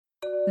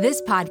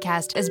This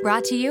podcast is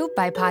brought to you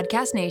by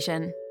Podcast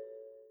Nation.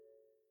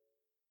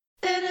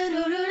 Welcome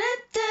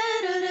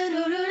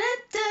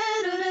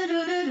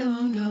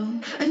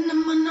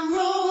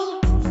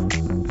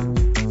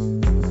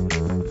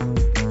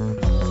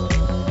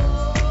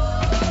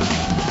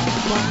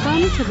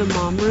to the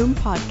Mom Room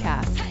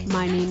Podcast.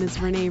 My name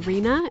is Renee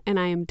Rena, and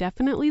I am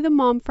definitely the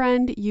mom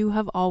friend you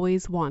have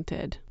always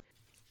wanted.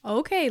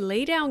 Okay,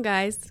 lay down,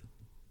 guys.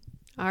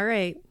 All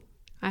right.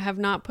 I have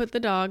not put the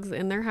dogs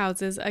in their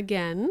houses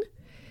again.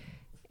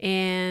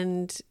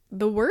 And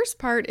the worst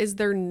part is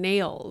their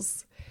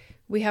nails.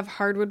 We have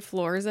hardwood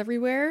floors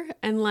everywhere,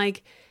 and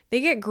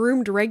they get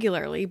groomed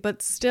regularly,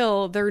 but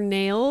still their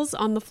nails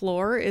on the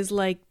floor is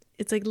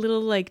it's like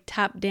little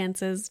tap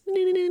dances.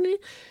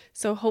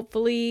 So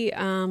hopefully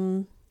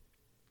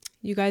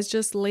you guys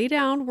just lay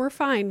down. We're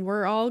fine.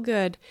 We're all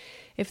good.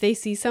 If they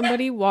see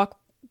somebody walk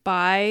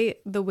by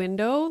the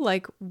window,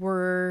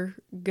 we're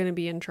going to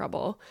be in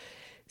trouble.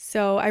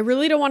 So I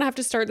really don't want to have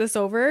to start this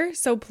over.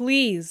 So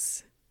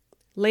please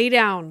lay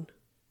down.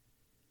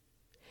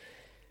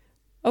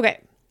 Okay.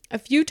 A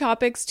few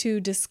topics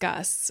to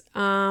discuss.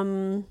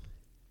 Honestly,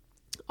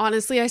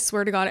 I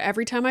swear to God,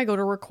 every time I go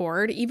to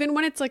record, even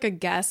when it's a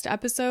guest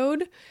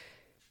episode,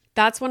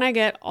 that's when I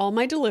get all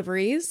my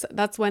deliveries.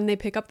 That's when they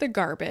pick up the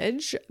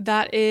garbage.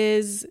 That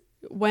is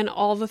when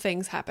all the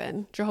things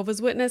happen.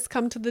 Jehovah's Witness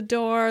come to the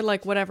door,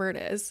 whatever it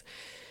is.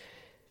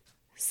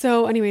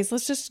 So anyways,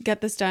 let's just get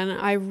this done.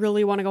 I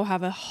really want to go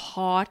have a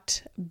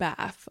hot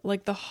bath,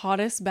 the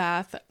hottest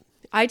bath.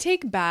 I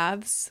take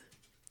baths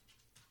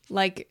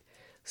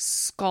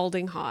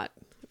scalding hot.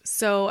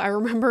 So I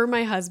remember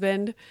my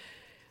husband,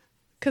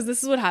 because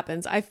this is what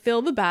happens. I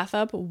fill the bath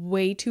up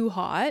way too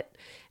hot,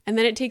 and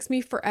then it takes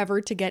me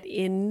forever to get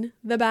in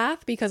the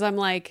bath because I'm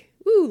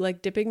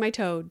dipping my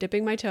toe,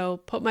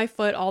 put my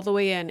foot all the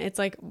way in. It's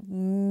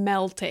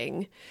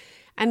melting.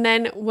 And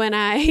then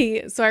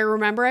so I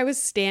remember I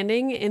was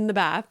standing in the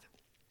bath.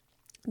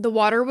 The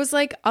water was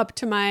up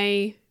to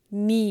my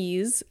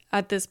knees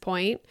at this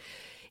point.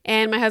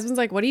 And my husband's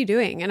like, "What are you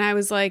doing?" And I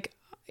was like,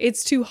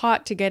 "It's too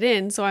hot to get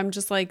in." So I'm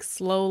just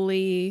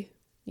slowly,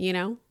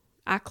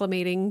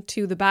 acclimating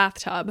to the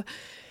bathtub.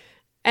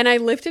 And I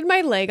lifted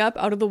my leg up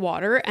out of the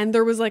water, and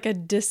there was a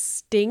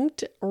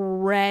distinct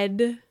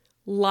red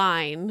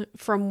line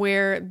from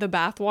where the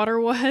bath water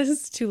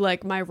was to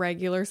my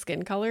regular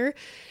skin color.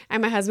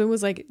 And my husband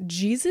was like,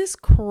 "Jesus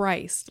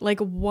Christ,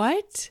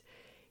 what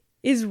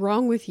is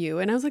wrong with you?"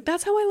 And I was like,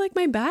 "That's how I like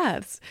my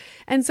baths."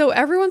 And so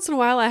every once in a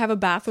while I have a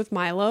bath with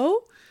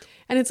Milo,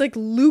 and it's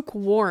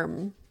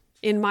lukewarm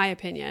in my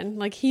opinion.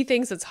 He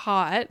thinks it's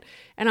hot,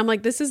 and I'm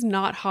like, "This is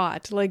not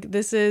hot.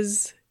 This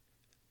is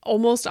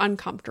almost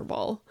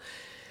uncomfortable."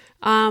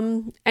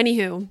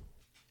 Anywho,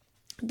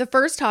 the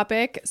first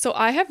topic. So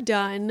I have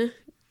done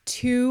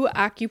 2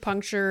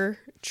 acupuncture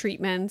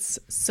treatments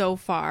so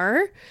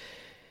far.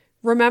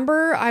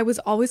 Remember, I was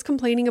always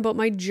complaining about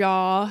my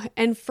jaw.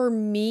 And for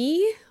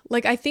me,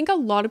 I think a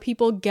lot of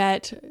people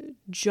get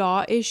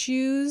jaw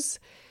issues,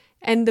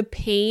 and the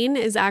pain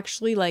is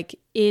actually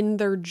in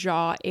their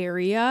jaw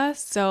area.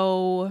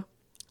 So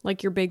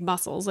your big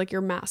muscles,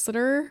 your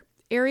masseter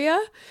area,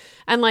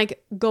 and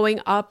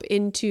going up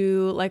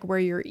into where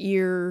your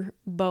ear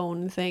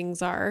bone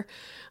things are.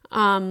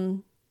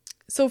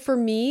 So for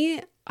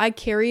me, I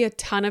carry a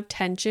ton of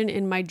tension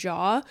in my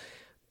jaw,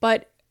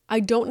 but I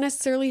don't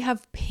necessarily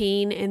have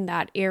pain in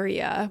that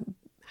area.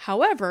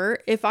 However,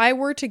 if I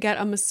were to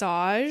get a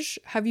massage,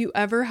 have you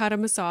ever had a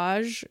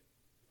massage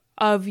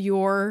of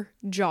your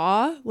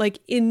jaw,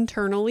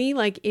 internally,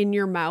 in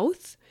your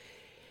mouth?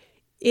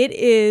 It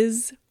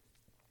is,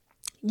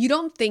 you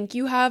don't think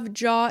you have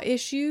jaw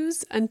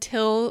issues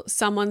until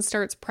someone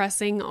starts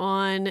pressing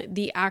on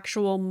the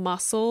actual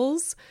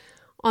muscles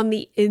on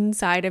the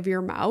inside of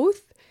your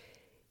mouth.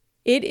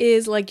 It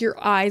is your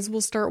eyes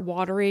will start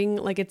watering,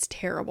 it's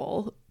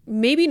terrible.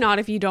 Maybe not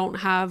if you don't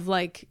have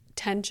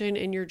tension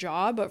in your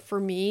jaw, but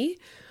for me,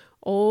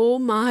 oh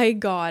my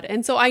God.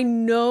 And so I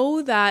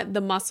know that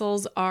the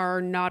muscles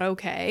are not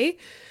okay,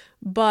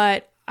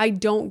 but I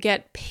don't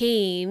get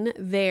pain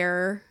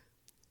there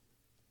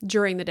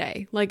during the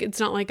day.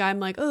 It's not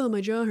I'm "Oh, my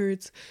jaw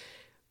hurts."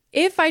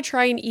 If I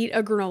try and eat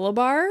a granola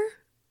bar,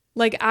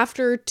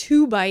 after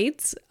 2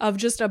 bites of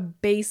just a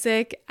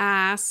basic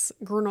ass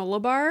granola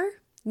bar,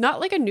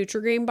 not a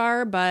Nutri-Grain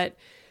bar, but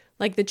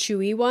the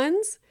chewy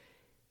ones,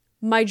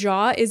 my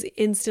jaw is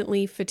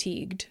instantly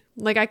fatigued.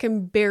 I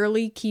can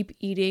barely keep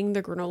eating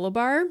the granola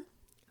bar.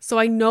 So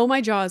I know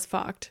my jaw is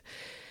fucked.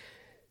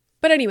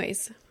 But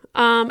anyways,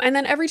 and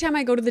then every time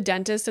I go to the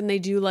dentist and they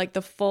do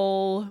the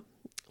full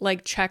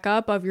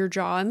checkup of your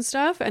jaw and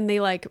stuff, and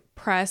they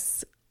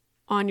press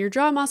on your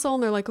jaw muscle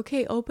and they're like,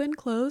 "Okay, open,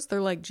 close."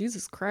 They're like,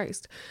 "Jesus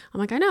Christ." I'm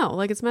like, "I know,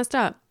 it's messed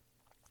up."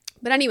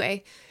 But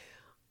anyway,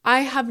 I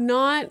have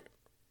not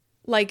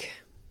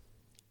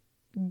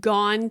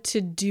gone to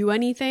do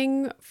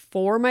anything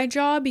for my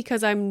jaw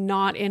because I'm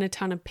not in a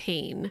ton of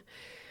pain.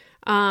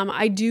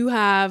 I do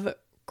have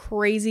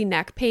crazy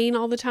neck pain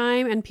all the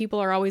time. And people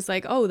are always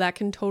like, oh, that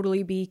can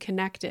totally be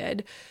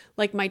connected.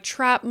 Like my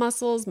trap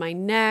muscles, my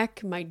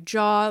neck, my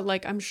jaw,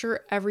 like I'm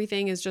sure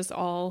everything is just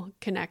all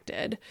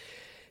connected.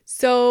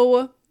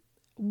 So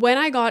when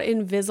I got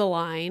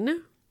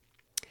Invisalign,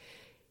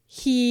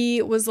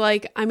 he was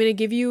like, I'm going to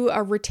give you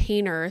a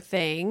retainer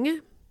thing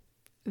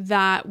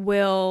that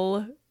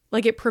will,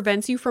 like, it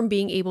prevents you from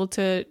being able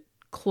to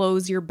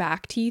close your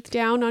back teeth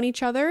down on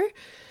each other.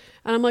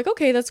 And I'm like,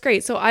 okay, that's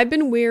great. So I've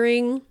been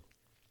wearing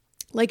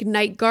like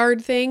night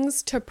guard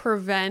things to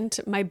prevent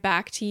my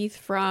back teeth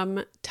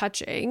from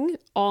touching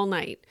all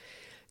night.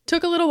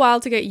 Took a little while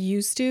to get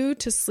used to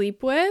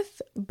sleep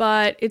with,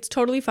 but it's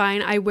totally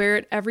fine. I wear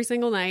it every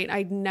single night.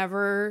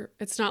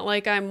 It's not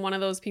like I'm one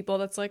of those people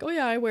that's like, oh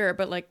yeah, I wear it,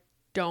 but like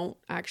don't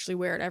actually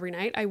wear it every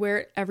night. I wear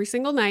it every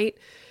single night.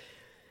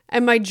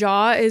 And my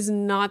jaw is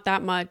not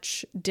that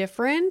much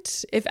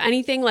different. If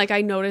anything, like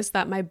I noticed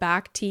that my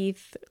back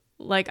teeth,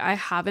 like I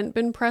haven't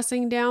been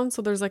pressing down.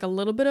 So there's like a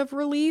little bit of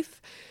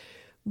relief.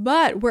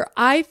 But where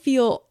I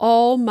feel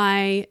all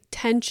my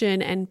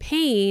tension and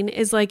pain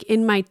is like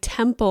in my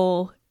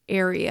temple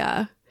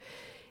area.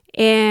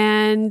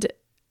 And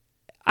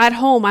at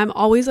home, I'm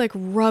always like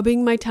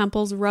rubbing my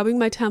temples.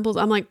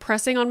 I'm like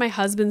pressing on my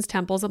husband's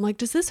temples. I'm like,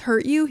 does this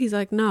hurt you? He's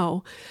like,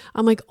 no.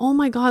 I'm like, oh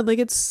my God, like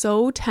it's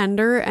so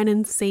tender and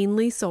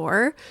insanely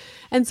sore.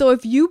 And so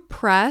if you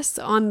press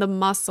on the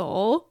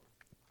muscle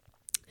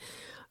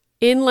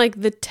in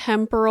like the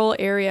temporal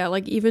area,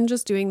 like even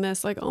just doing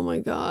this, like, oh my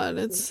God,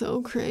 it's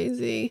so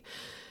crazy.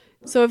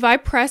 So if I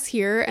press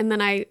here and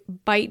then I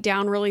bite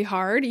down really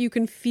hard, you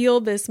can feel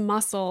this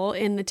muscle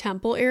in the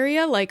temple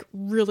area, like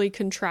really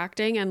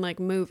contracting and like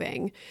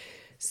moving.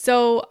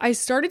 So I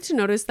started to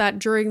notice that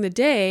during the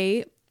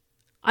day,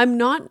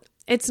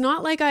 it's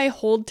not like I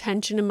hold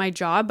tension in my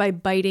jaw by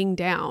biting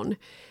down.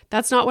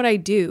 That's not what I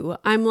do.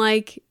 I'm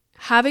like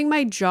having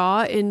my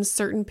jaw in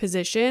certain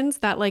positions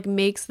that like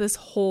makes this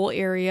whole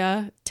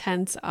area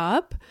tense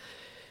up.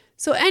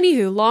 So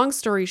anywho, long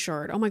story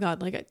short, oh my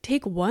God, like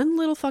take one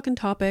little fucking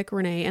topic,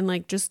 Renee, and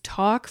like just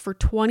talk for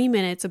 20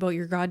 minutes about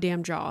your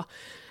goddamn jaw.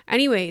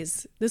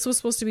 Anyways, this was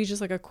supposed to be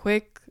just like a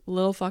quick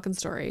little fucking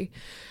story.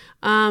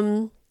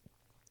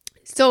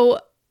 So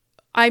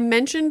I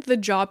mentioned the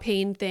jaw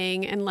pain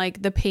thing and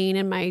like the pain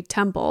in my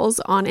temples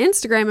on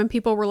Instagram, and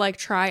people were like,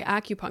 try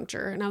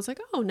acupuncture. And I was like,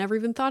 oh, never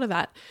even thought of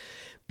that.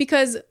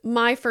 Because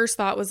my first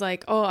thought was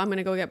like, oh, I'm going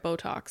to go get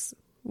Botox,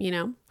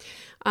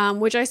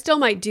 which I still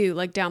might do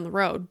like down the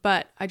road.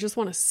 But I just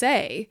want to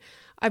say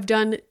I've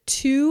done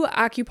 2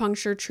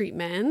 acupuncture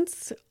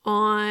treatments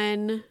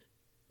on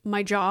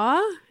my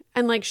jaw,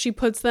 and like she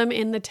puts them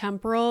in the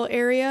temporal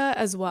area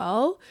as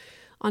well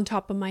on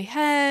top of my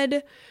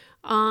head.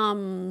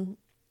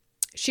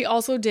 She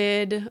also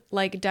did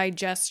like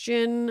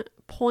digestion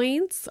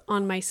points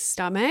on my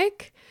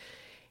stomach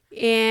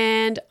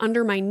and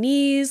under my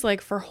knees, like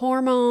for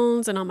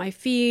hormones, and on my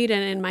feet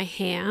and in my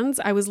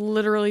hands. I was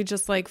literally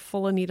just like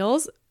full of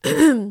needles.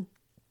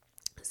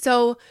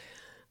 So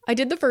I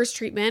did the first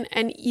treatment,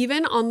 and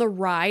even on the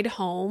ride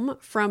home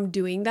from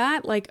doing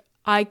that, like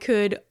I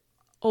could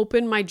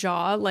open my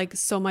jaw like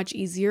so much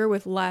easier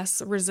with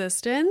less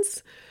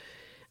resistance.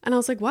 And I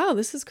was like, wow,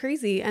 this is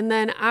crazy. And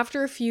then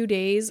after a few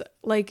days,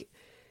 like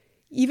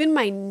even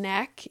my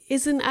neck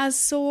isn't as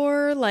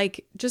sore,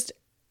 like just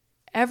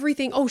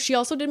everything. Oh, she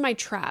also did my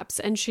traps,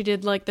 and she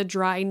did like the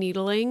dry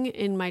needling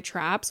in my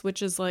traps,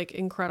 which is like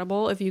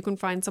incredible. If you can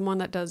find someone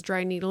that does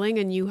dry needling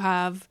and you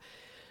have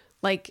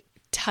like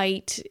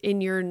tight in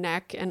your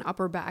neck and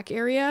upper back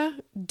area,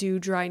 do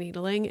dry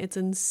needling. It's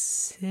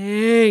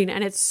insane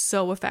and it's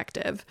so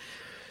effective.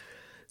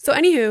 So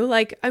anywho,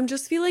 like I'm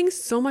just feeling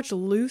so much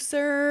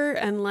looser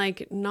and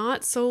like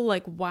not so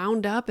like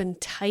wound up and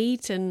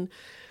tight, and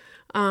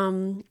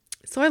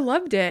so I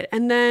loved it.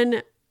 And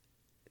then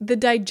the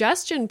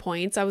digestion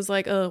points, I was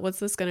like, oh, what's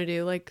this going to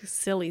do? Like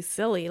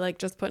silly, like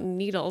just putting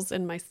needles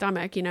in my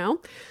stomach,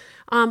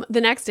 The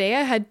next day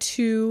I had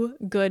 2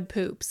 good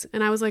poops,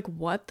 and I was like,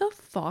 what the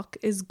fuck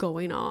is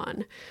going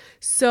on?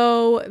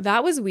 So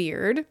that was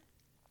weird.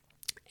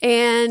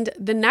 And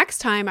the next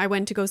time I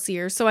went to go see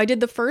her, so I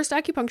did the first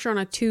acupuncture on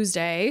a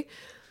Tuesday,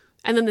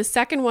 and then the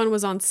second one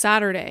was on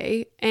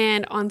Saturday.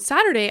 And on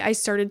Saturday, I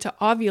started to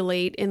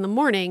ovulate in the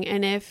morning.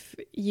 And if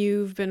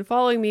you've been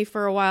following me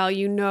for a while,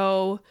 you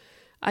know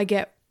I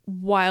get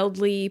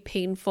wildly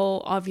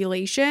painful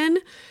ovulation.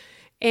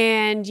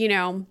 And,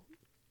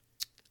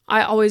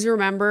 I always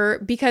remember,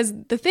 because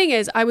the thing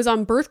is, I was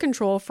on birth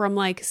control from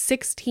like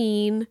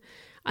 16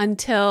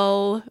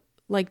 until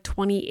like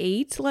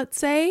 28, let's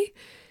say.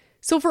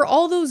 So for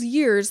all those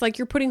years, like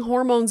you're putting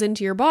hormones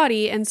into your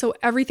body. And so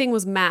everything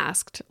was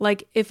masked.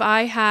 Like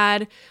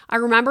I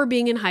remember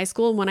being in high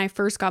school, and when I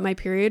first got my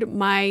period,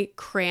 my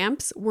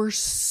cramps were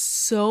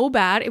so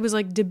bad. It was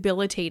like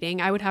debilitating.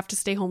 I would have to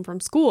stay home from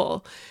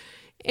school.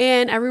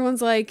 And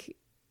everyone's like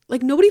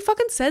nobody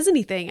fucking says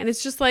anything. And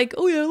it's just like,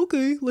 oh yeah,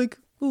 okay. Like,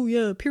 oh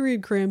yeah,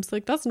 period cramps.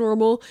 Like that's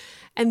normal.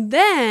 And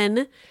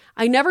then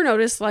I never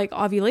noticed like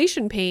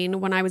ovulation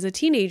pain when I was a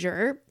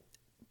teenager.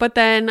 But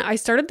then I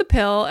started the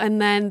pill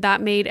and then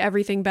that made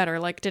everything better.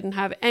 Like didn't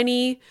have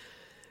any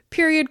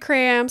period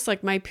cramps.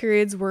 Like my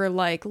periods were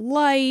like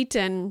light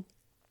and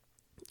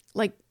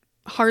like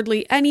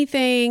hardly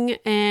anything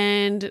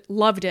and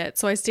loved it.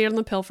 So I stayed on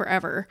the pill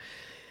forever.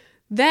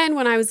 Then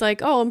when I was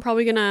like, oh, I'm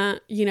probably gonna,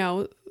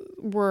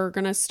 we're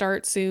gonna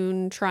start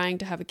soon trying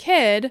to have a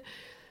kid.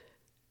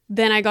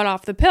 Then I got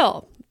off the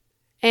pill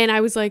and I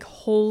was like,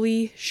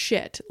 holy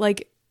shit.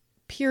 Like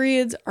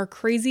periods are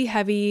crazy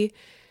heavy,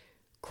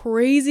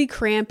 crazy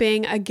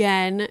cramping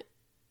again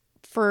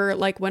for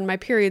like when my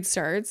period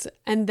starts,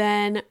 and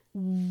then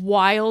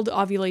wild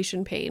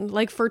ovulation pain,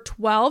 like for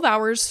 12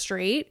 hours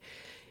straight.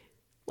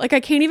 Like I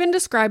can't even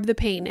describe the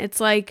pain.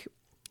 It's like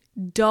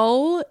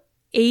dull,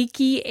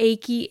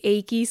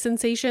 achy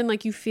sensation.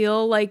 Like you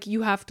feel like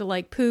you have to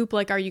like poop.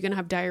 Like, are you going to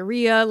have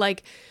diarrhea?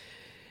 Like,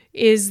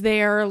 is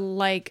there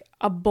like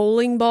a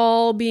bowling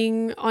ball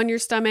being on your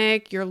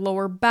stomach? Your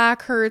lower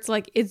back hurts.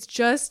 Like it's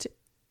just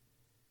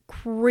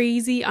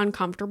crazy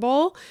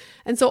uncomfortable.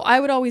 And so I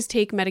would always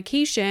take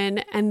medication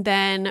and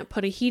then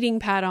put a heating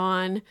pad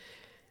on.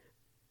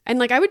 And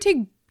like I would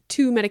take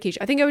 2 medications.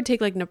 I think I would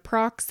take like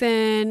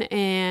naproxen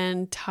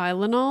and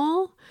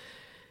Tylenol.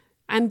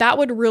 And that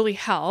would really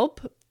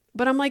help.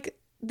 But I'm like,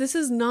 this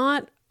is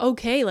not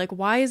okay. Like,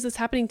 why is this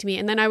happening to me?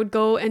 And then I would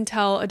go and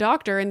tell a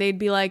doctor and they'd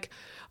be like,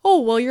 oh,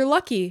 well, you're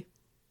lucky.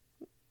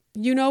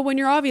 You know when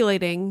you're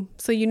ovulating.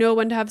 So you know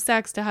when to have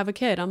sex to have a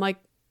kid. I'm like,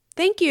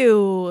 thank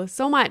you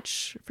so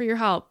much for your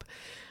help.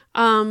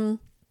 So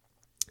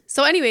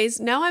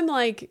anyways, now I'm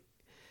like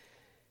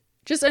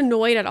just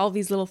annoyed at all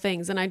these little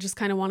things. And I just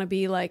kind of want to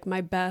be like my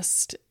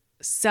best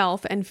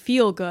self and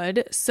feel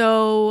good.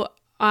 So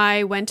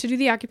I went to do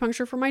the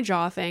acupuncture for my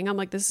jaw thing. I'm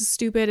like, this is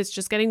stupid. It's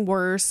just getting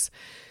worse.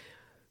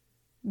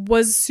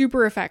 Was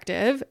super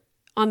effective.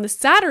 On the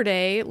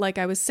Saturday, like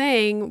I was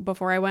saying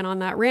before I went on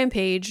that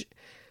rampage,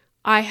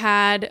 I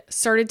had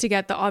started to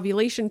get the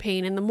ovulation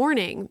pain in the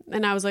morning.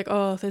 And I was like,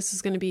 oh, this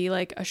is going to be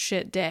like a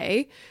shit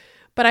day.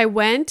 But I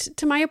went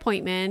to my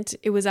appointment.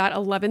 It was at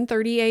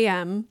 11:30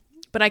 a.m.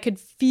 But I could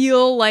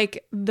feel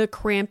like the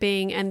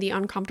cramping and the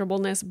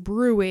uncomfortableness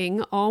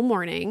brewing all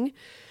morning.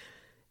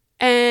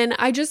 And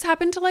I just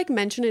happened to like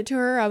mention it to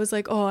her. I was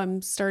like, oh,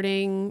 I'm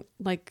starting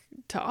like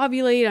to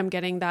ovulate. I'm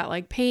getting that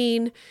like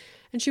pain.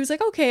 And she was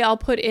like, okay, I'll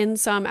put in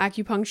some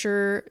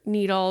acupuncture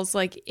needles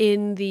like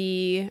in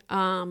the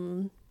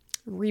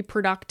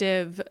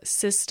reproductive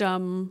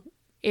system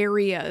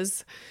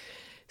areas.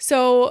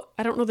 So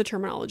I don't know the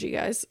terminology,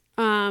 guys.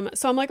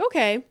 So I'm like,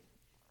 okay.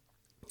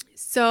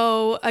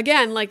 So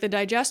again, like the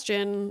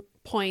digestion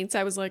points,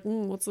 I was like,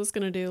 what's this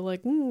going to do?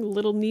 Like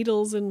little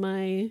needles in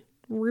my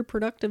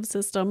reproductive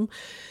system.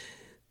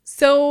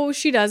 So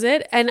she does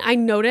it. And I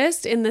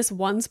noticed in this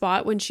one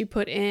spot when she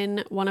put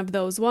in one of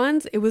those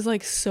ones, it was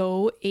like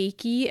so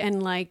achy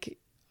and like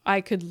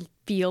I could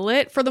feel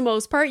it. For the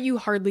most part, you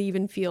hardly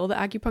even feel the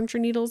acupuncture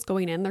needles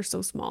going in. They're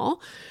so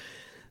small.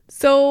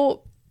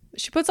 So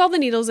she puts all the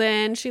needles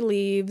in. She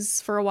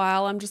leaves for a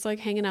while. I'm just like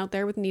hanging out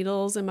there with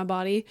needles in my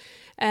body.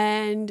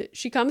 And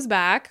she comes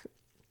back.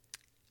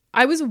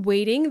 I was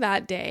waiting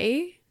that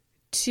day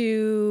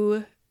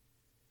to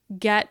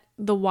get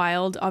the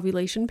wild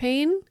ovulation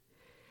pain.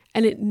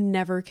 And it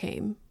never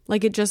came.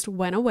 Like it just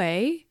went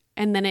away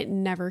and then it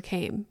never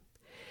came.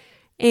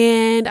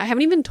 And I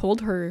haven't even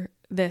told her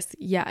this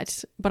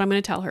yet, but I'm going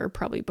to tell her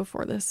probably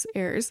before this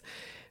airs.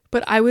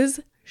 But I was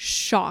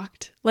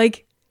shocked.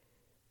 Like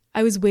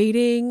I was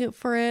waiting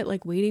for it.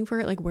 Like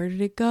where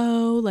did it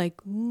go?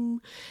 Like,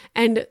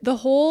 And the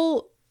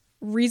whole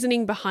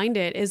reasoning behind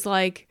it is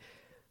like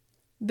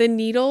the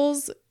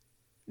needles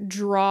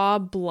draw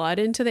blood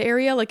into the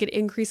area, like it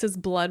increases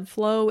blood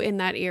flow in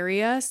that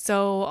area.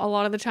 So a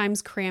lot of the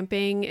times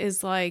cramping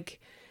is like,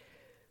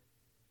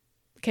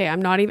 okay,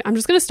 I'm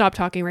just going to stop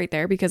talking right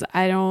there because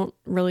I don't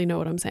really know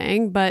what I'm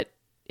saying, but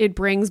it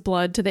brings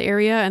blood to the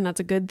area and that's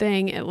a good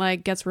thing. It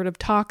like gets rid of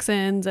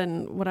toxins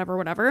and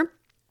whatever.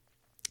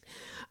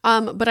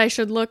 But I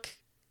should look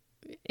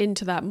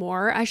into that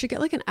more. I should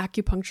get like an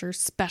acupuncture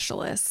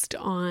specialist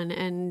on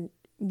and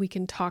we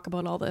can talk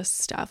about all this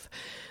stuff.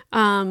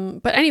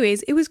 But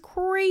anyways, it was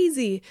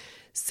crazy.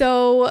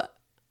 So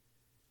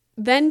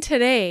then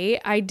today's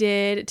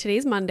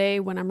Monday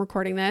when I'm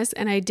recording this,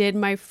 and I did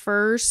my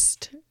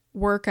first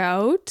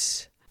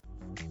workout.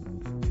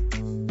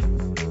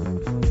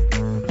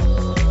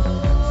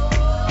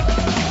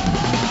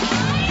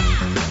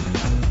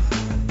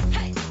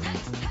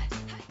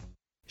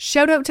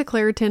 Shout out to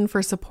Claritin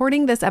for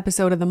supporting this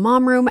episode of The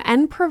Mom Room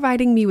and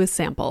providing me with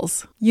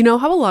samples. You know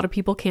how a lot of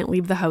people can't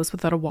leave the house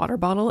without a water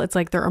bottle? It's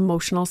like their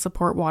emotional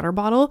support water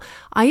bottle.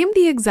 I am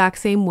the exact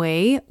same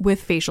way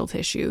with facial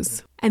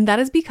tissues. And that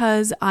is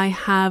because I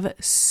have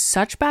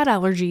such bad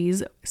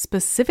allergies,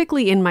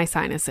 specifically in my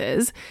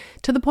sinuses,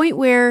 to the point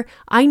where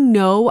I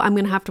know I'm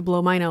going to have to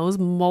blow my nose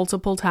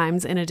multiple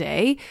times in a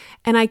day,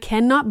 and I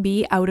cannot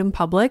be out in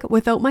public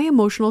without my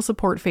emotional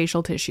support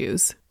facial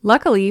tissues.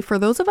 Luckily, for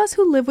those of us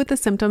who live with the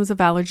symptoms of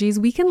allergies,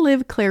 we can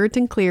live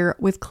Claritin Clear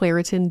with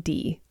Claritin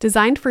D.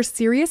 Designed for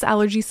serious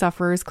allergy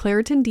sufferers,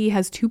 Claritin D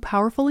has 2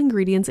 powerful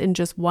ingredients in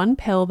just one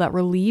pill that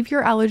relieve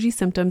your allergy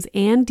symptoms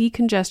and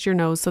decongest your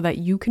nose so that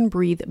you can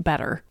breathe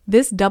better.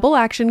 This double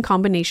action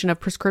combination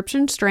of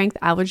prescription strength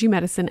allergy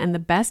medicine and the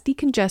best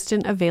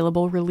decongestant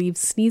available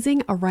relieves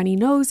sneezing, a runny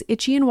nose,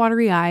 itchy and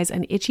watery eyes,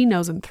 an itchy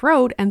nose and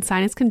throat, and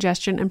sinus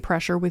congestion and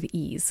pressure with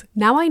ease.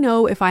 Now I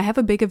know if I have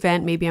a big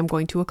event, maybe I'm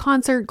going to a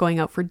concert, going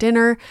out for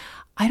dinner,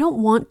 I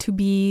don't want to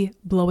be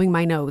blowing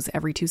my nose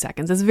every 2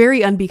 seconds. It's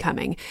very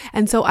unbecoming.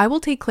 And so I will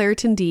take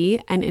Claritin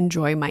D and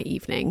enjoy my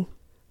evening.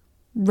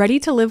 Ready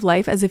to live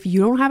life as if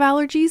you don't have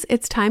allergies?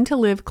 It's time to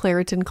live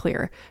Claritin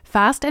Clear.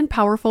 Fast and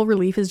powerful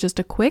relief is just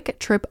a quick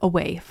trip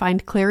away.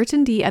 Find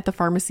Claritin D at the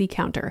pharmacy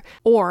counter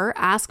or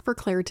ask for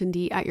Claritin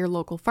D at your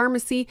local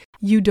pharmacy.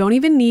 You don't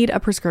even need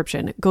a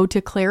prescription. Go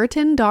to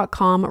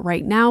Claritin.com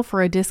right now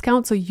for a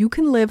discount so you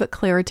can live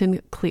Claritin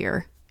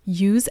Clear.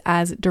 Use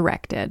as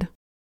directed.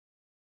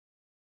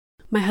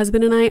 My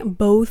husband and I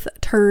both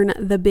turn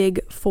the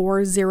big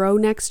 40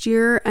 next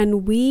year,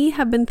 and we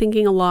have been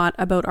thinking a lot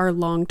about our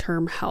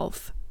long-term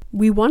health.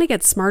 We want to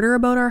get smarter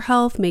about our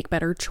health, make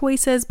better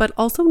choices, but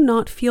also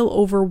not feel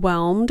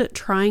overwhelmed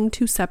trying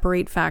to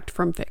separate fact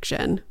from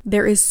fiction.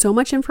 There is so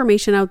much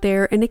information out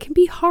there, and it can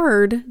be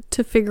hard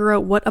to figure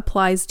out what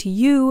applies to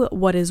you,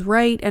 what is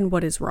right, and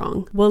what is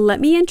wrong. Well, let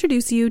me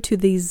introduce you to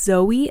the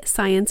Zoe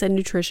Science and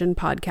Nutrition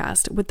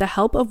podcast. With the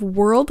help of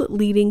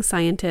world-leading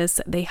scientists,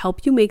 they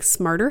help you make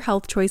smarter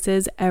health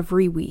choices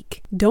every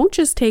week. Don't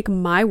just take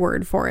my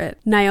word for it.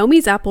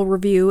 Naomi's Apple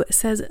review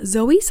says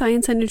Zoe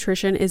Science and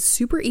Nutrition is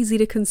super easy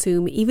to consume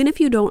even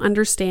if you don't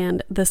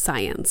understand the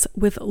science,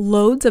 with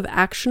loads of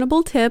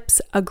actionable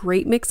tips, a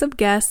great mix of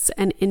guests,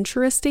 and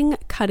interesting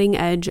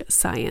cutting-edge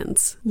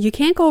science. You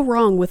can't go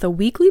wrong with a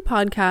weekly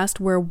podcast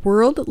where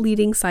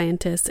world-leading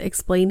scientists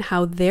explain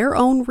how their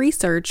own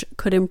research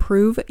could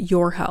improve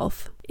your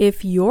health.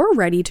 If you're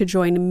ready to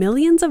join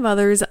millions of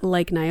others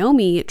like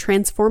Naomi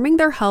transforming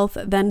their health,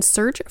 then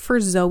search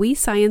for Zoe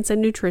Science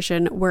and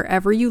Nutrition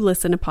wherever you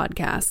listen to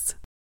podcasts.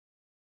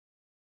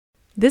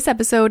 This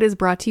episode is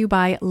brought to you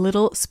by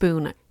Little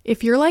Spoon.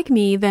 If you're like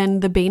me,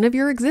 then the bane of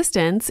your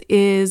existence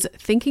is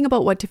thinking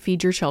about what to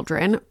feed your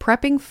children,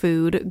 prepping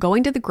food,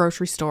 going to the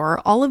grocery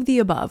store, all of the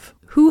above.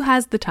 Who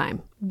has the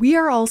time? We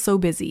are all so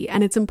busy,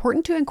 and it's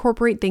important to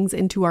incorporate things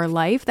into our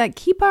life that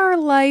keep our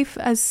life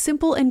as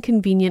simple and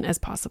convenient as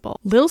possible.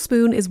 Little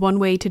Spoon is one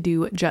way to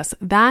do just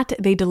that.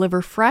 They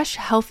deliver fresh,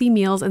 healthy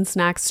meals and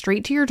snacks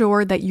straight to your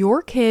door that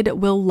your kid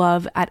will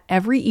love at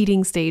every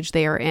eating stage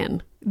they are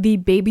in. The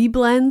baby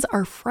blends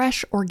are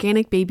fresh,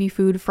 organic baby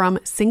food from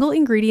single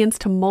ingredients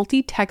to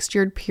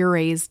multi-textured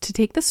purees to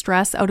take the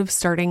stress out of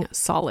starting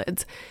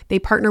solids. They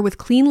partner with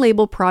Clean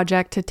Label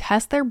Project to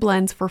test their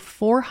blends for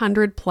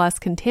 400 plus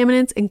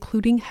contaminants,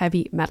 including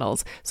heavy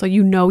metals, so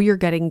you know you're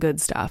getting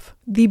good stuff.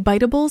 The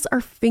Biteables are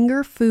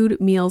finger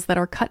food meals that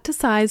are cut to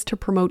size to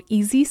promote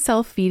easy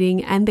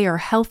self-feeding, and they are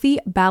healthy,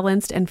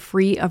 balanced, and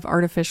free of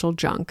artificial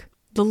junk.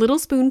 The Little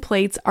Spoon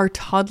plates are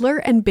toddler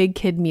and big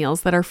kid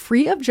meals that are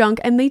free of junk,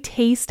 and they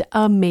taste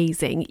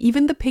amazing.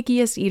 Even the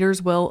pickiest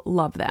eaters will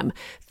love them.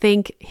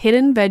 Think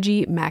hidden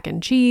veggie mac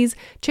and cheese,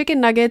 chicken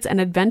nuggets, and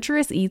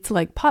adventurous eats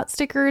like pot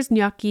stickers,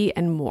 gnocchi,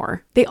 and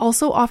more. They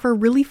also offer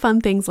really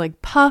fun things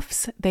like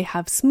puffs. They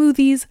have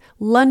smoothies,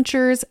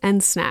 lunchers,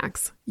 and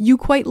snacks. You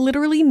quite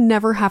literally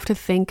never have to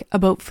think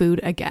about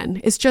food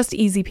again. It's just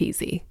easy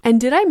peasy.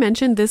 And did I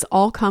mention this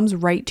all comes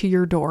right to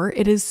your door?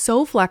 It is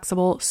so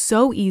flexible,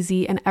 so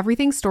easy, and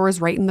everything stores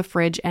right in the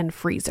fridge and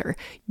freezer.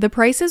 The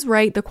price is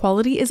right, the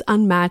quality is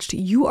unmatched.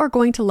 You are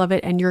going to love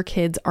it, and your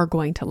kids are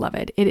going to love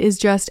it. It is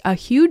just a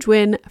huge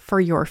win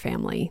for your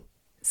family.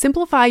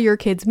 Simplify your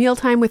kids'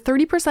 mealtime with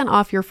 30%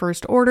 off your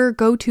first order.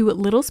 Go to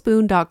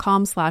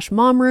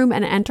littlespoon.com/momroom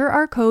and enter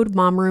our code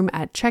momroom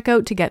at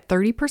checkout to get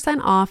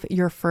 30% off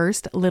your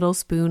first Little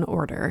Spoon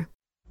order.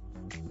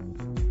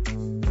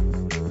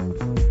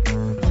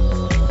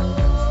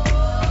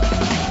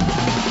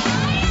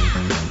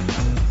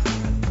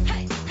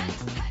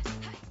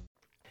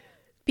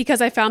 Because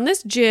I found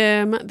this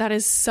gym that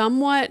is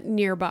somewhat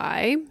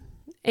nearby,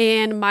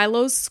 and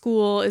Milo's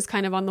school is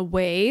kind of on the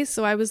way.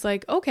 So I was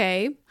like,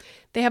 okay,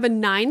 they have a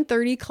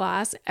 9:30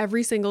 class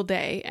every single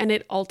day, and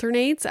it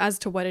alternates as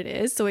to what it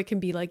is. So it can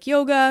be like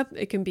yoga,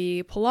 it can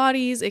be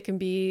Pilates, it can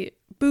be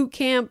boot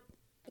camp,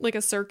 like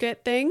a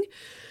circuit thing.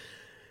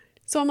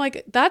 So I'm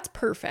like, that's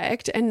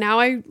perfect. And now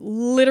I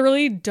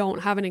literally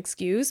don't have an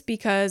excuse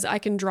because I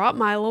can drop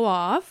Milo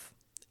off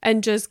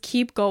and just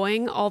keep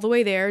going all the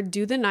way there,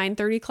 do the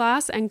 9:30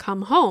 class, and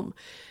come home.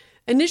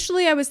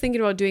 Initially, I was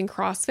thinking about doing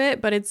CrossFit,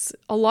 but it's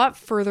a lot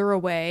further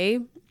away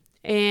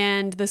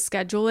and the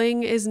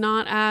scheduling is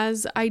not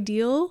as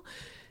ideal.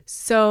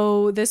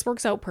 So this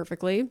works out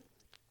perfectly.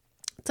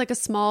 It's like a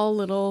small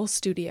little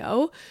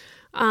studio.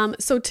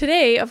 So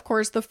today, of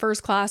course, the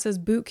first class is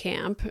boot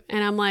camp.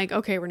 And I'm like,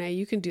 okay, Renee,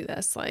 you can do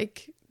this.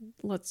 Like,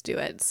 let's do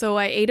it. So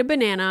I ate a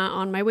banana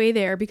on my way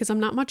there because I'm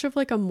not much of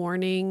like a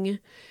morning,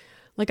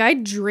 like I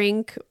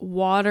drink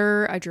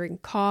water, I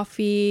drink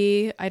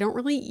coffee. I don't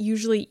really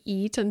usually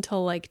eat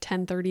until like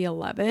 10:30,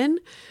 11.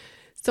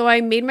 So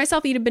I made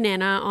myself eat a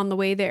banana on the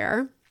way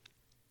there.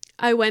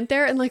 I went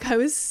there and like I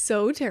was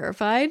so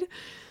terrified,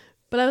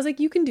 but I was like,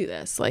 you can do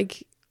this.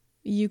 Like,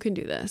 you can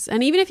do this.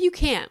 And even if you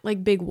can't,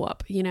 like, big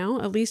whoop, you know,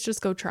 at least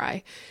just go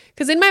try.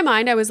 Because in my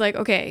mind, I was like,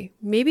 okay,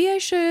 maybe I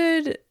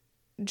should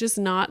just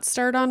not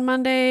start on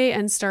Monday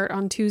and start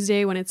on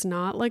Tuesday when it's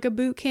not like a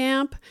boot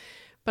camp.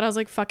 But I was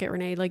like, fuck it,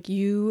 Renee, like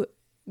you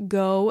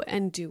go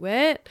and do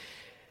it.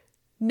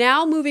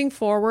 Now moving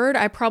forward,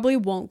 I probably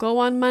won't go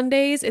on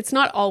Mondays. It's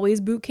not always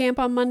boot camp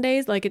on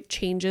Mondays. Like it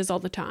changes all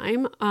the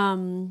time.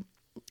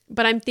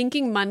 But I'm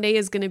thinking Monday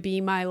is going to be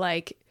my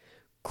like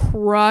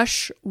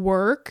crush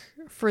work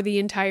for the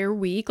entire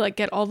week, like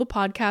get all the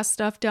podcast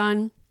stuff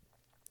done,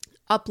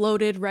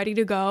 uploaded, ready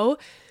to go,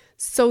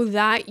 so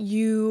that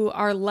you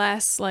are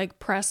less like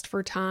pressed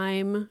for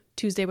time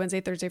Tuesday,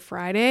 Wednesday, Thursday,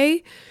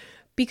 Friday.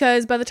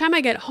 Because by the time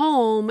I get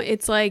home,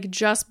 it's like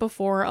just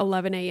before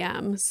 11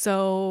 a.m.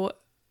 So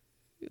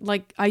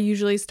like I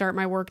usually start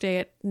my workday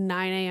at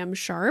 9 a.m.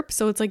 sharp.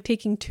 So it's like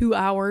taking 2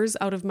 hours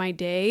out of my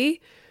day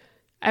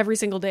every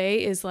single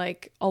day is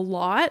like a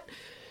lot.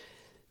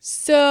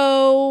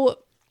 So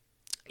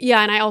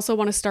yeah, and I also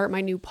want to start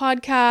my new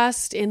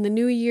podcast in the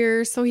new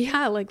year. So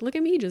yeah, like look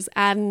at me just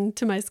adding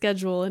to my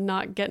schedule and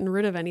not getting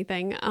rid of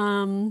anything.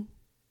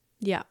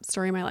 Yeah,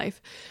 story of my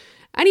life.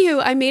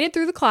 Anywho, I made it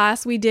through the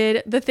class. We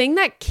did, the thing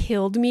that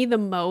killed me the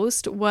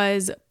most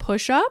was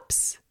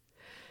push-ups,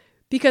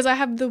 because I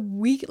have the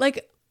weak,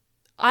 like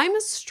I'm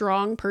a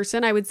strong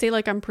person. I would say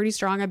like I'm pretty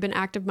strong. I've been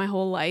active my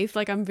whole life.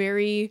 Like I'm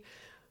very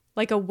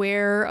like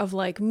aware of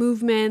like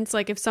movements.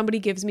 Like if somebody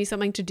gives me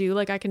something to do,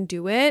 like I can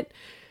do it.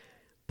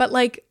 But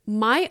like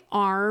my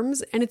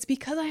arms, and it's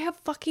because I have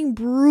fucking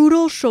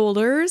brutal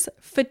shoulders,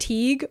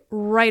 fatigue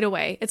right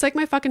away. It's like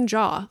my fucking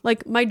jaw.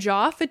 Like my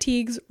jaw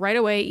fatigues right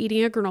away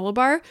eating a granola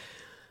bar.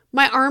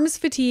 My arms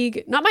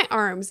fatigue, not my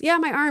arms. Yeah,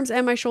 my arms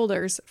and my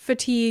shoulders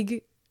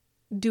fatigue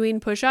doing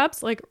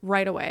push-ups like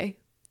right away.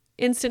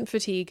 Instant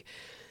fatigue.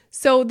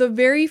 So the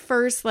very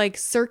first like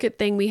circuit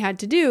thing we had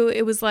to do,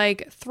 it was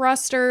like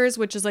thrusters,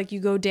 which is like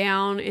you go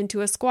down into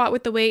a squat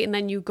with the weight and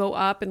then you go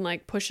up and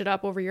like push it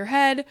up over your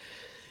head.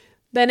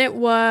 Then it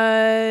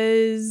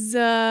was,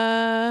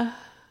 oh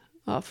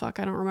fuck,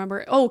 I don't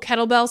remember. Oh,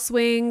 kettlebell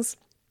swings.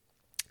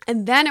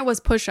 And then it was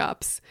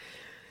push-ups.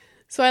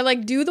 So I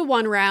like do the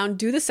one round,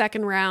 do the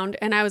second round.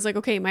 And I was like,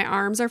 okay, my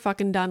arms are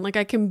fucking done. Like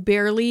I could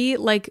barely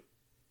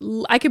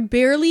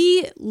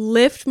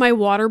lift my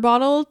water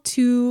bottle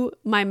to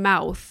my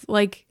mouth.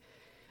 Like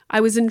I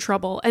was in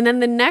trouble. And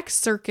then the next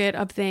circuit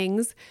of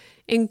things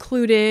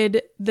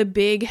included the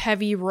big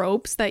heavy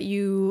ropes that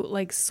you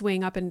like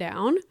swing up and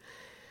down.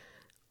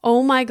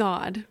 Oh my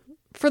God.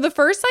 For the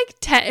first like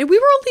 10, we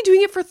were only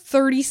doing it for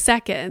 30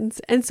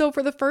 seconds. And so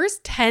for the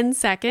first 10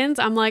 seconds,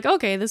 I'm like,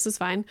 okay, this is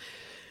fine.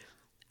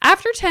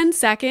 After 10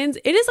 seconds,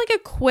 it is like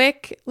a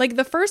quick, like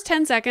the first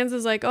 10 seconds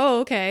is like, oh,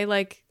 okay,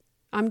 like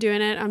I'm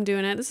doing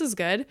it. This is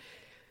good.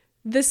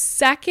 The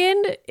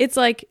second it's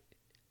like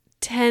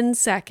 10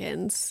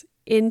 seconds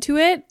into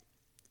it,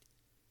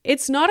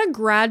 it's not a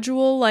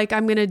gradual, like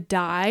I'm going to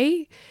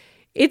die.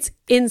 It's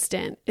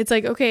instant. It's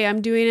like, okay,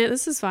 I'm doing it.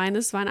 This is fine.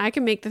 I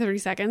can make the 30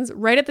 seconds.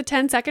 Right at the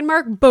 10-second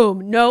mark,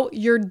 boom. No,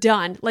 you're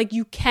done. Like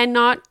you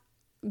cannot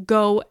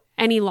go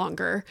any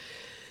longer.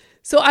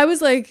 So I was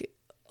like,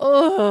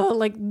 oh,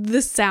 like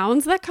the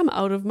sounds that come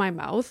out of my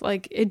mouth,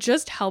 like it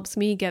just helps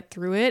me get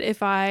through it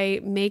if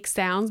I make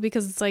sounds,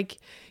 because it's like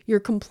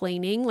you're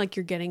complaining, like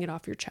you're getting it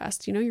off your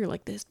chest. You know, you're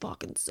like, this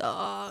fucking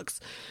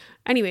sucks.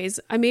 Anyways,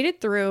 I made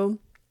it through.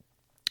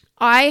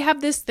 I have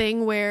this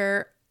thing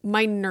where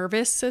my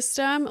nervous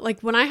system, like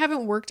when I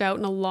haven't worked out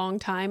in a long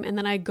time and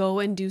then I go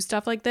and do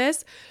stuff like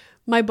this,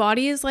 my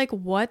body is like,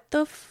 what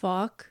the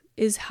fuck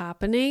is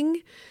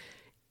happening?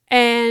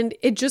 And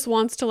it just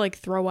wants to like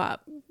throw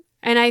up.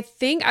 And I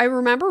think I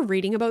remember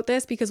reading about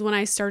this because when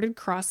I started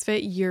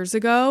CrossFit years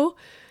ago,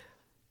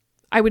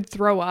 I would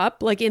throw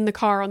up like in the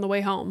car on the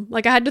way home.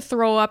 Like I had to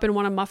throw up in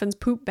one of Muffin's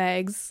poop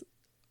bags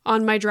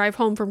on my drive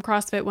home from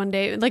CrossFit one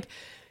day. Like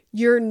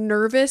your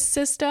nervous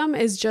system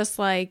is just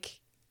like,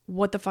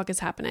 what the fuck is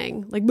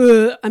happening? Like,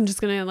 bleh, I'm just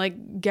going to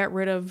like get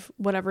rid of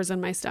whatever's in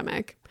my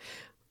stomach.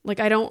 Like,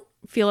 I don't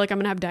feel like I'm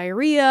going to have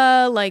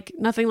diarrhea, like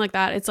nothing like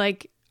that. It's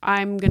like,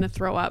 I'm going to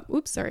throw up.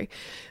 Oops, sorry.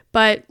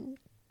 But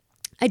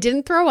I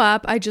didn't throw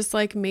up. I just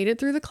like made it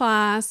through the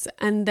class.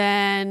 And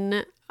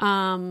then,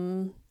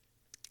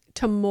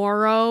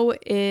 tomorrow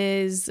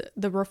is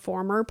the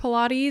reformer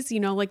Pilates, you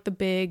know, like the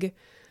big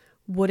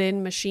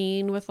wooden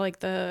machine with like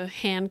the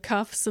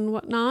handcuffs and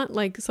whatnot.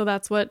 Like, so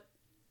that's what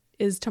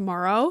is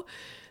tomorrow.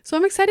 So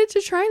I'm excited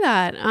to try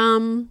that.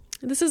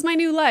 This is my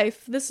new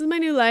life.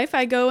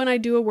 I go and I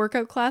do a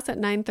workout class at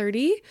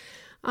 9:30.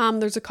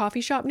 There's a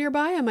coffee shop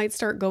nearby. I might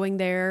start going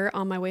there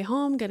on my way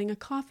home, getting a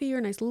coffee or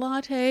a nice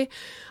latte.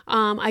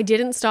 I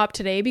didn't stop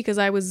today because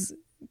I was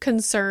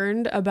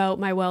concerned about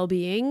my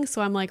well-being.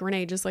 So I'm like,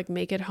 Renee, just like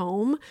make it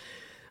home.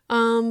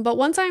 But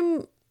once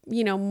I'm,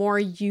 more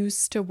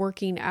used to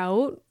working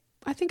out,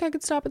 I think I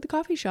could stop at the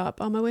coffee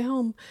shop on my way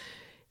home.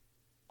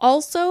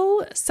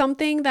 Also,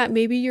 something that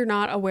maybe you're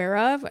not aware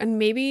of, and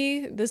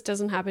maybe this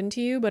doesn't happen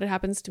to you, but it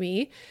happens to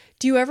me.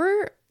 Do you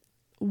ever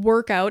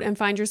work out and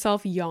find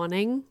yourself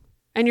yawning?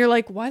 And you're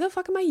like, why the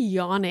fuck am I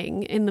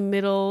yawning in the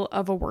middle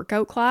of a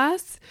workout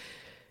class?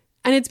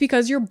 And it's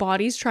because your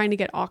body's trying to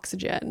get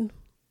oxygen.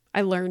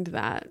 I learned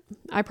that.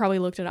 I probably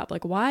looked it up.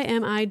 Like, why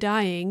am I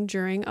dying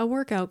during a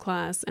workout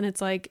class? And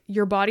it's like,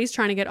 your body's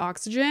trying to get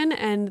oxygen,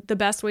 and the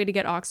best way to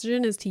get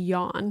oxygen is to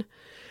yawn.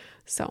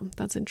 So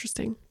that's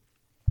interesting.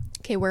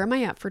 Okay, where am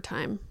I at for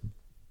time?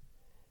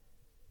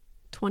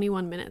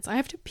 21 minutes. I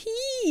have to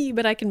pee,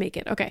 but I can make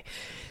it. Okay.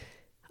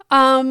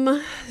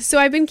 So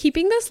I've been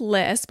keeping this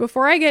list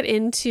before I get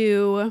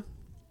into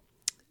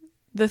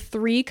the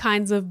 3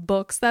 kinds of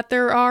books that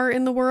there are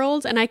in the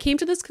world. And I came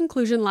to this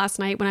conclusion last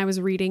night when I was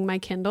reading my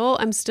Kindle.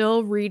 I'm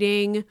still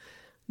reading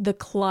The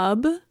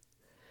Club,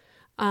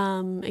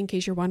 in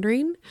case you're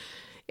wondering.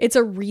 It's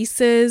a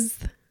Reese's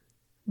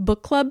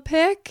book club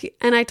pick.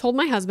 And I told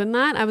my husband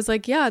that. I was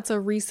like, yeah, it's a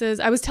Reese's.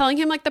 I was telling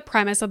him like the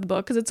premise of the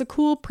book because it's a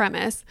cool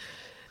premise.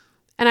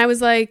 And I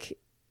was like,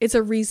 it's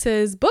a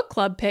Reese's book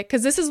club pick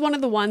because this is one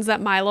of the ones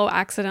that Milo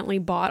accidentally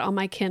bought on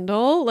my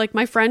Kindle. Like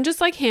my friend just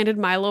like handed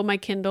Milo my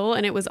Kindle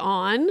and it was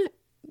on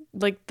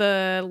like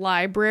the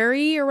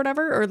library or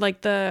whatever, or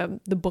like the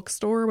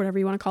bookstore, whatever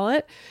you want to call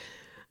it.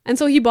 And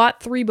so he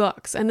bought 3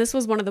 books and this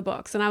was one of the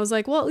books. And I was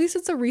like, well, at least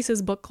it's a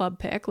Reese's book club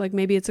pick. Like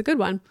maybe it's a good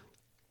one.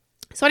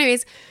 So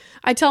anyways,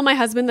 I tell my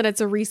husband that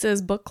it's a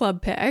Reese's book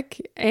club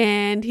pick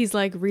and he's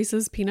like,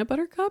 Reese's peanut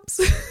butter cups?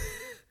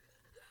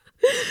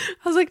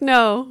 I was like,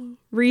 no,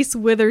 Reese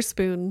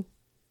Witherspoon,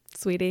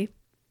 sweetie.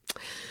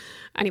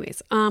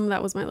 Anyways,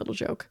 that was my little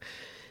joke.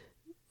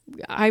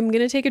 I'm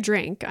going to take a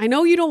drink. I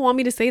know you don't want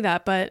me to say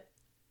that, but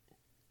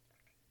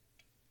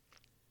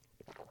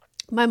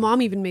my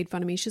mom even made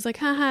fun of me. She's like,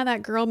 haha,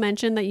 that girl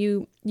mentioned that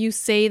you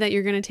say that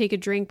you're going to take a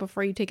drink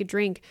before you take a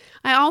drink.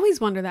 I always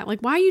wonder that.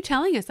 Like, why are you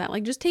telling us that?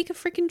 Like, just take a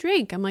freaking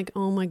drink. I'm like,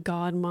 oh my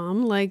God,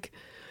 Mom. Like,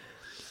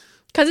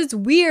 because it's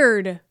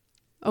weird.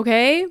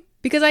 Okay?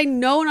 Because I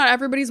know not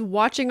everybody's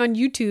watching on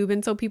YouTube.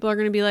 And so people are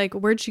going to be like,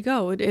 where'd she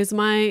go? Is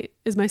my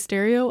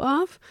stereo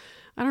off?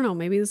 I don't know.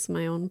 Maybe this is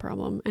my own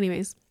problem.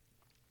 Anyways,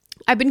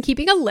 I've been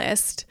keeping a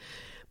list.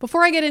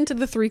 Before I get into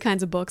the 3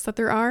 kinds of books that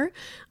there are,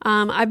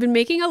 I've been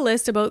making a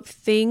list about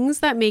things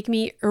that make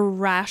me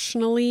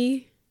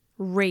irrationally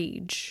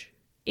rage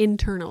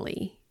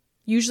internally.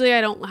 Usually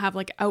I don't have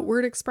like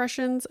outward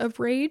expressions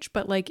of rage,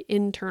 but like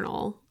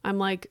internal. I'm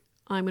like,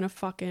 I'm going to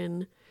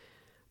fucking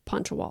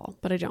punch a wall,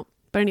 but I don't.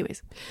 But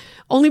anyways,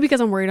 only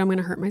because I'm worried I'm going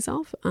to hurt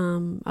myself.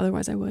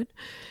 Otherwise I would.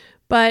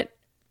 But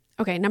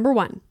okay, number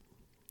 1,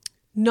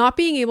 not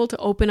being able to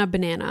open a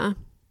banana.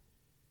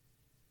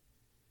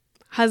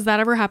 Has that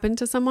ever happened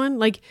to someone?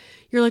 Like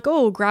you're like,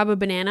 oh, grab a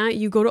banana.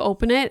 You go to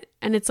open it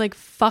and it's like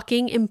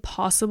fucking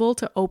impossible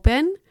to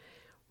open.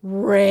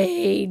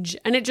 Rage.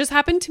 And it just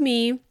happened to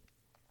me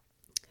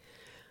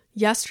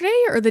yesterday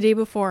or the day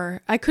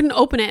before. I couldn't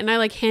open it and I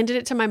like handed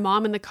it to my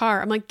mom in the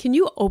car. I'm like, can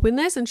you open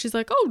this? And she's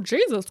like, oh,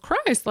 Jesus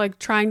Christ, like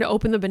trying to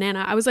open the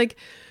banana. I was like,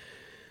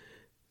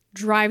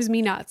 drives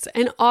me nuts.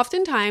 And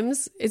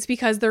oftentimes it's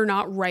because they're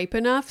not ripe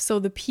enough. So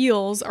the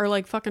peels are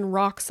like fucking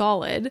rock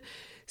solid.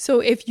 So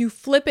if you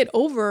flip it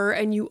over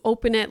and you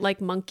open it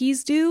like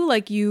monkeys do,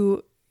 like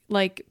you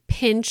like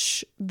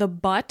pinch the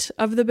butt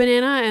of the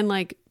banana and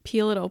like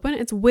peel it open,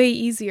 it's way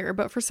easier.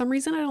 But for some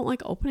reason, I don't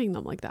like opening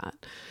them like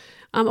that.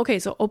 Okay,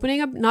 so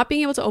not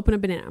being able to open a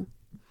banana.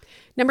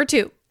 Number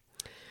 2,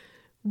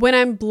 when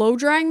I'm blow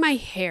drying my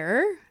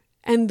hair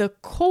and the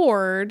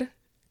cord,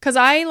 because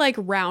I like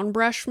round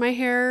brush my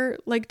hair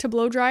like to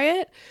blow dry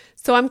it.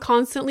 So I'm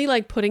constantly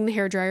like putting the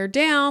hair dryer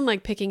down,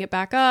 like picking it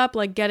back up,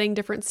 like getting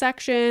different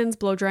sections,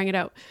 blow drying it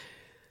out.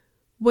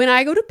 When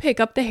I go to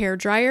pick up the hair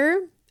dryer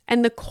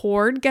and the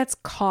cord gets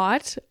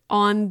caught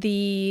on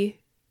the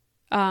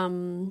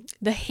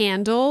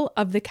handle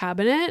of the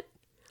cabinet,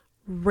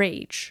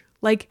 rage.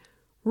 Like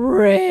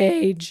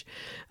rage.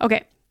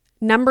 Okay.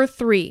 Number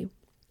 3,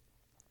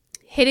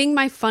 hitting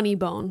my funny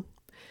bone.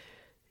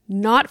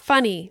 Not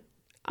funny.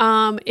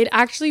 It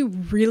actually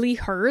really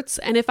hurts.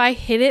 And if I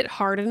hit it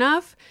hard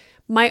enough,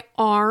 my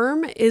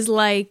arm is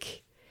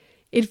like,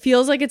 it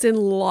feels like it's in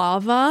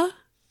lava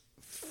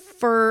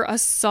for a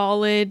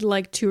solid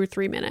like 2 or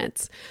 3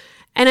 minutes.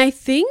 And I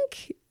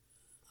think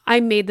I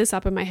made this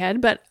up in my head,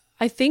 but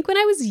I think when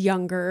I was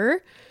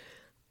younger,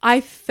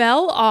 I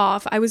fell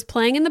off. I was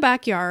playing in the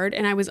backyard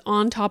and I was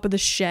on top of the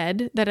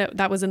shed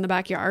that was in the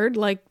backyard.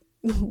 Like,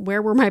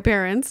 where were my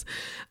parents?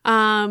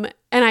 And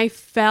I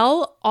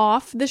fell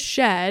off the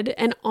shed,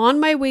 and on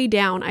my way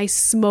down, I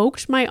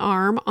smoked my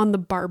arm on the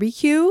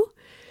barbecue.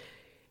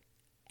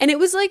 And it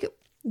was like,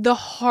 the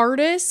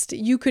hardest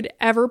you could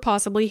ever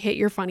possibly hit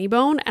your funny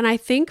bone. And I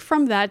think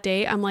from that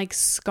day, I'm like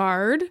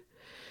scarred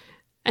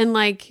and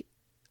like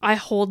I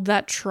hold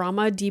that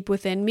trauma deep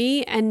within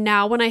me. And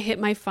now when I hit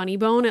my funny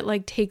bone, it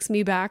like takes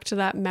me back to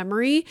that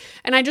memory.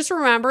 And I just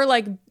remember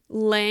like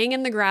laying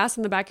in the grass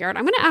in the backyard.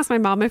 I'm going to ask my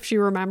mom if she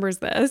remembers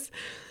this.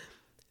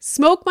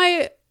 Smoke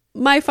my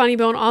funny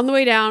bone on the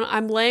way down.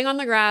 I'm laying on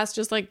the grass,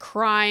 just like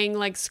crying,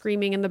 like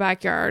screaming in the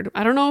backyard.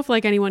 I don't know if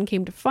like anyone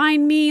came to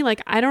find me.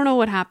 Like, I don't know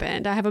what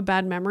happened. I have a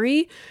bad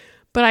memory,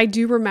 but I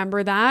do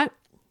remember that.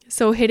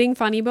 So hitting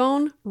funny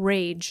bone,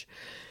 rage.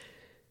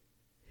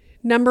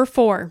 Number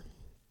 4,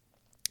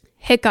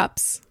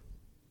 hiccups.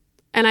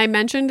 And I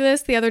mentioned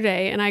this the other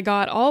day and I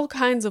got all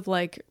kinds of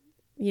like,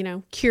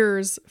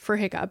 cures for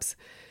hiccups.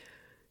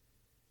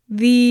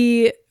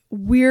 The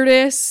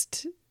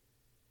weirdest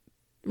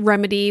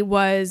remedy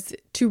was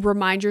to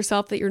remind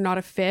yourself that you're not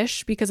a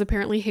fish, because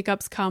apparently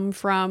hiccups come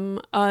from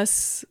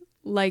us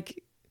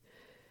like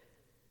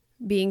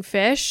being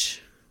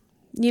fish,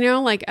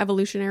 like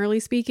evolutionarily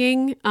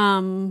speaking.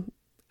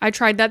 I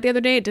tried that the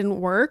other day. It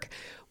didn't work.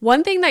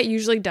 One thing that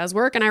usually does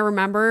work, and I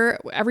remember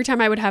every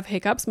time I would have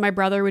hiccups, my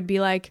brother would be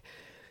like,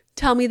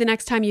 tell me the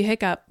next time you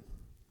hiccup.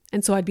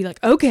 And so I'd be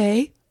like,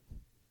 okay.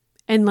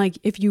 And like,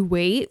 if you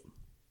wait,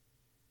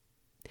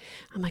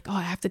 I'm like, oh,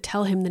 I have to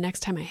tell him the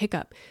next time I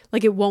hiccup.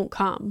 Like it won't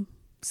come.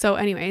 So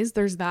anyways,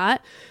 there's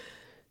that.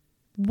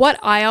 What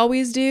I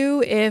always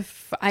do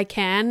if I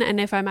can and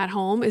if I'm at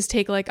home is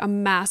take like a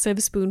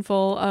massive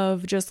spoonful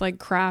of just like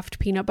Kraft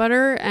peanut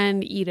butter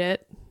and eat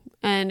it.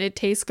 And it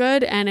tastes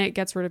good and it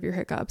gets rid of your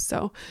hiccups.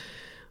 So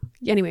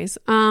anyways,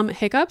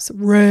 hiccups,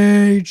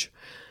 rage.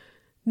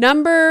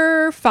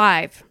 Number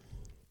 5.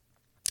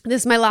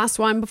 This is my last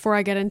one before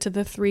I get into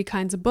the 3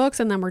 kinds of books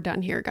and then we're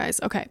done here, guys.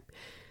 Okay.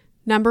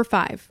 Number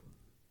 5.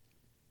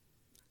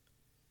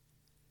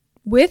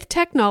 With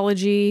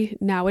technology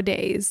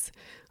nowadays,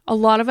 a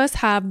lot of us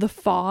have the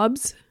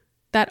fobs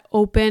that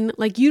open,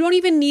 like you don't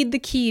even need the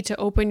key to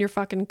open your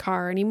fucking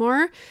car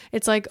anymore.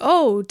 It's like,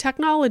 oh,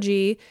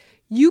 technology,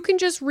 you can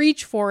just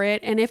reach for it.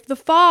 And if the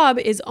fob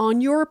is on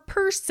your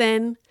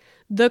person,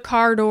 the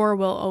car door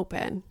will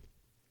open.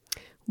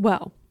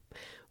 Well,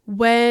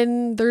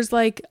 when there's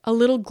like a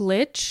little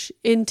glitch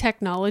in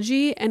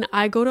technology and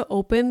I go to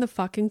open the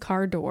fucking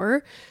car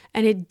door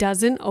and it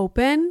doesn't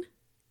open,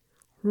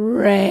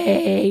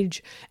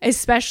 rage.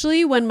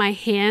 Especially when my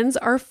hands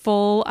are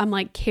full, I'm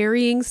like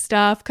carrying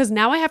stuff because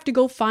now I have to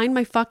go find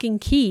my fucking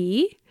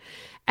key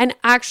and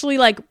actually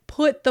like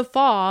put the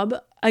fob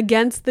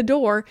against the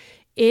door.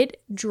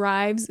 It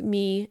drives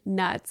me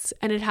nuts.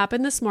 And it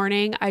happened this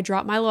morning. I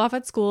dropped Milo off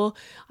at school.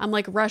 I'm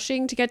like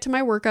rushing to get to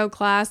my workout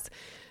class.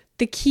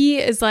 The key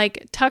is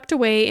like tucked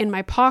away in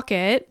my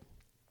pocket.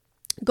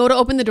 Go to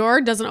open the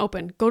door, doesn't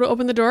open. Go to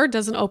open the door,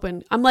 doesn't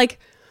open. I'm like,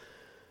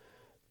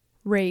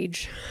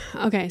 rage.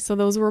 Okay, so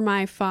those were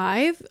my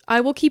 5.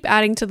 I will keep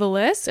adding to the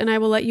list and I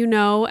will let you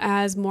know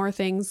as more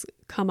things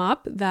come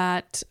up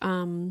that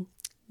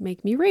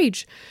make me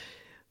rage.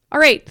 All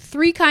right,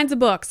 3 kinds of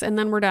books and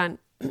then we're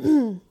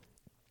done.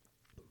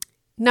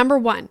 Number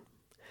 1,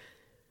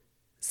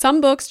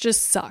 some books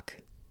just suck.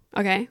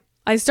 Okay,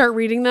 I start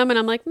reading them and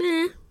I'm like,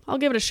 meh, I'll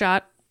give it a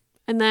shot.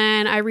 And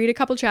then I read a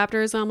couple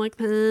chapters and I'm like,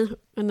 eh.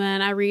 And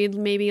then I read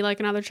maybe like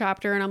another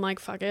chapter and I'm like,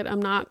 fuck it,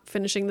 I'm not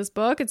finishing this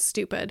book. It's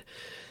stupid.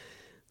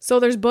 So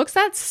there's books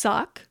that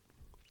suck.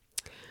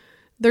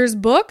 There's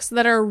books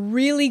that are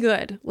really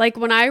good. Like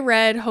when I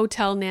read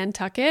Hotel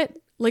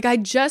Nantucket, like I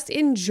just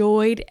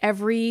enjoyed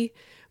every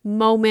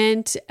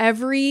moment,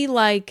 every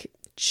like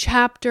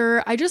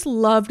chapter. I just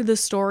loved the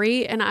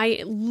story and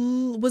I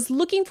was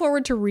looking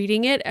forward to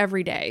reading it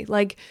every day.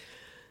 Like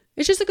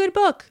it's just a good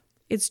book.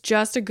 It's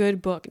just a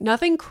good book.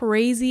 Nothing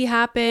crazy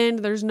happened.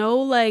 There's no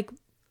like,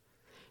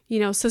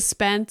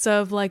 suspense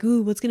of like,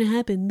 ooh, what's going to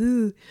happen?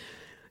 Ooh.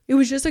 It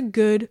was just a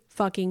good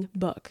fucking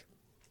book.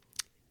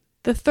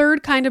 The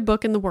 3rd kind of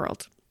book in the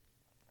world,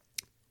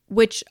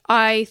 which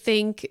I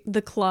think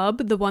The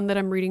Club, the one that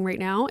I'm reading right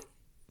now,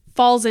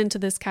 falls into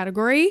this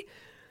category.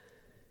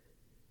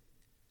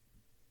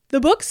 The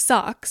book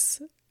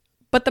sucks,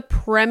 but the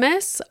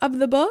premise of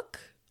the book,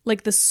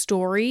 like the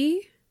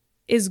story,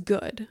 is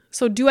good.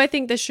 So do I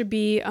think this should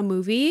be a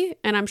movie?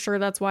 And I'm sure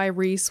that's why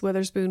Reese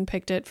Witherspoon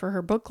picked it for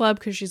her book club,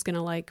 because she's going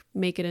to like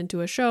make it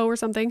into a show or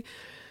something.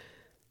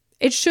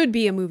 It should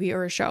be a movie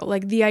or a show.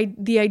 Like the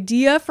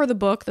idea for the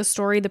book, the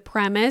story, the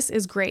premise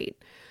is great.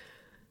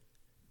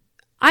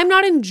 I'm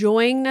not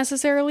enjoying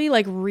necessarily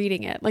like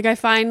reading it. Like I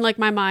find like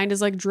my mind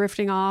is like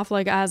drifting off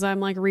like as I'm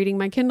like reading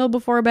my Kindle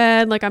before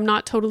bed. Like I'm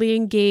not totally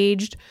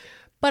engaged,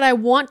 but I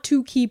want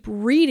to keep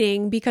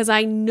reading because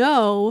I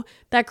know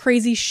that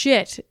crazy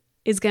shit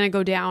is going to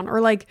go down,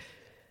 or like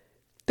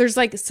there's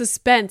like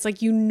suspense, like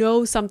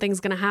something's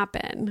going to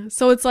happen.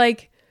 So it's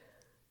like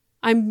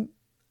I'm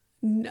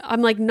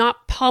like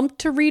not pumped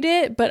to read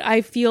it, but I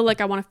feel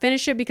like I want to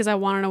finish it because I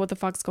want to know what the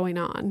fuck's going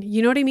on.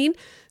 You know what I mean?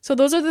 So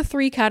those are the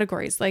 3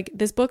 categories. Like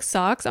this book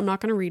sucks. I'm not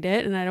going to read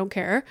it and I don't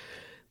care.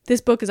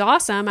 This book is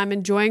awesome. I'm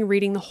enjoying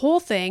reading the whole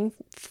thing,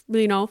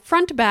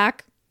 front to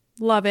back.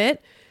 Love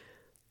it.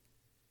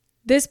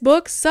 This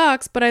book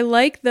sucks, but I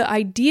like the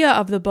idea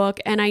of the book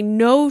and I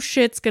know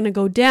shit's going to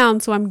go down,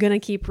 so I'm going to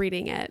keep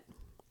reading it.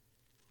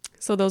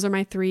 So those are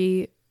my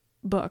 3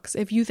 books.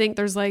 If you think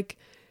there's like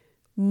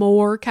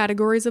more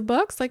categories of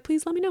books, like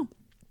please let me know.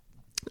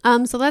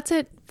 So that's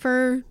it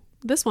for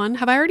this one.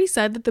 Have I already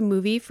said that the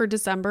movie for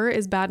December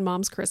is Bad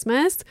Moms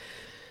Christmas?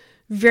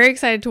 Very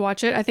excited to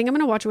watch it. I think I'm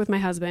going to watch it with my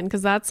husband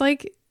because that's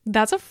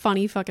a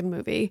funny fucking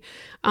movie.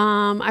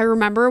 I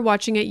remember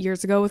watching it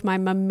years ago with my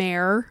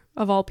mare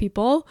of all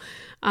people.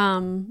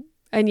 And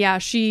yeah,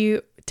 she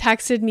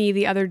texted me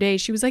the other day.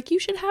 She was like, you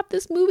should have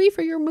this movie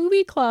for your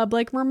movie club.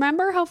 Like,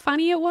 remember how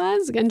funny it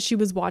was? And she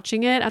was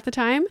watching it at the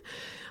time.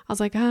 I was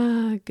like,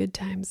 good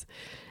times.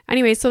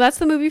 Anyway, so that's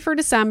the movie for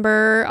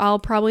December. I'll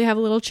probably have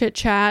a little chit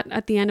chat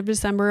at the end of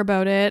December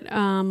about it.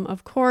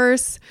 Of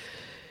course,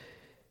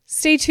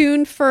 stay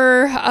tuned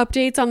for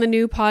updates on the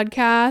new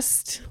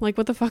podcast. Like,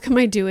 what the fuck am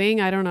I doing?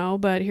 I don't know,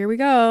 but here we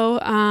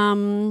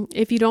go.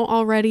 If you don't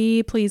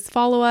already, please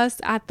follow us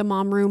at the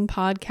Mom Room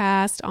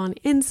Podcast on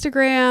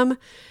Instagram.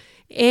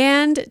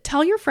 And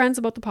tell your friends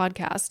about the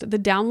podcast. The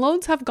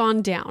downloads have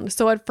gone down.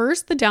 So at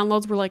first the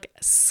downloads were like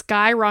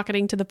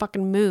skyrocketing to the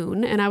fucking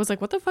moon. And I was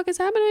like, what the fuck is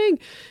happening?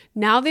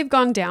 Now they've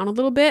gone down a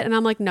little bit. And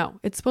I'm like, no,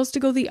 it's supposed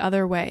to go the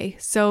other way.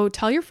 So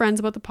tell your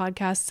friends about the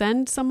podcast.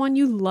 Send someone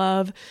you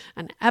love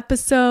an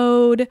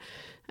episode.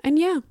 And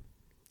yeah,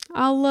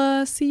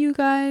 I'll see you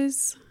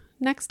guys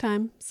next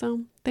time.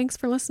 So thanks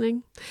for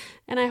listening.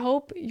 And I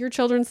hope your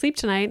children sleep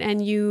tonight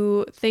and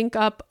you think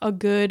up a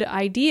good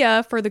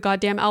idea for the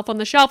goddamn Elf on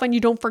the Shelf and you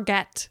don't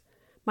forget.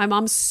 My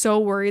mom's so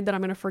worried that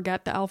I'm going to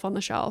forget the Elf on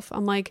the Shelf.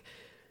 I'm like,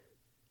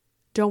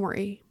 don't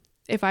worry.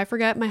 If I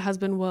forget, my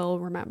husband will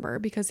remember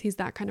because he's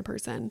that kind of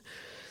person.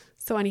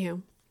 So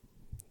anywho,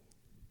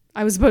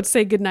 I was about to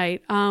say good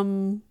night.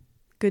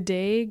 Good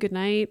day, good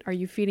night. Are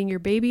you feeding your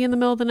baby in the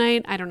middle of the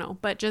night? I don't know,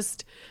 but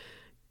just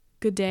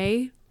good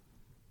day.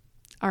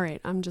 All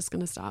right, I'm just going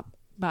to stop.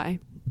 Bye.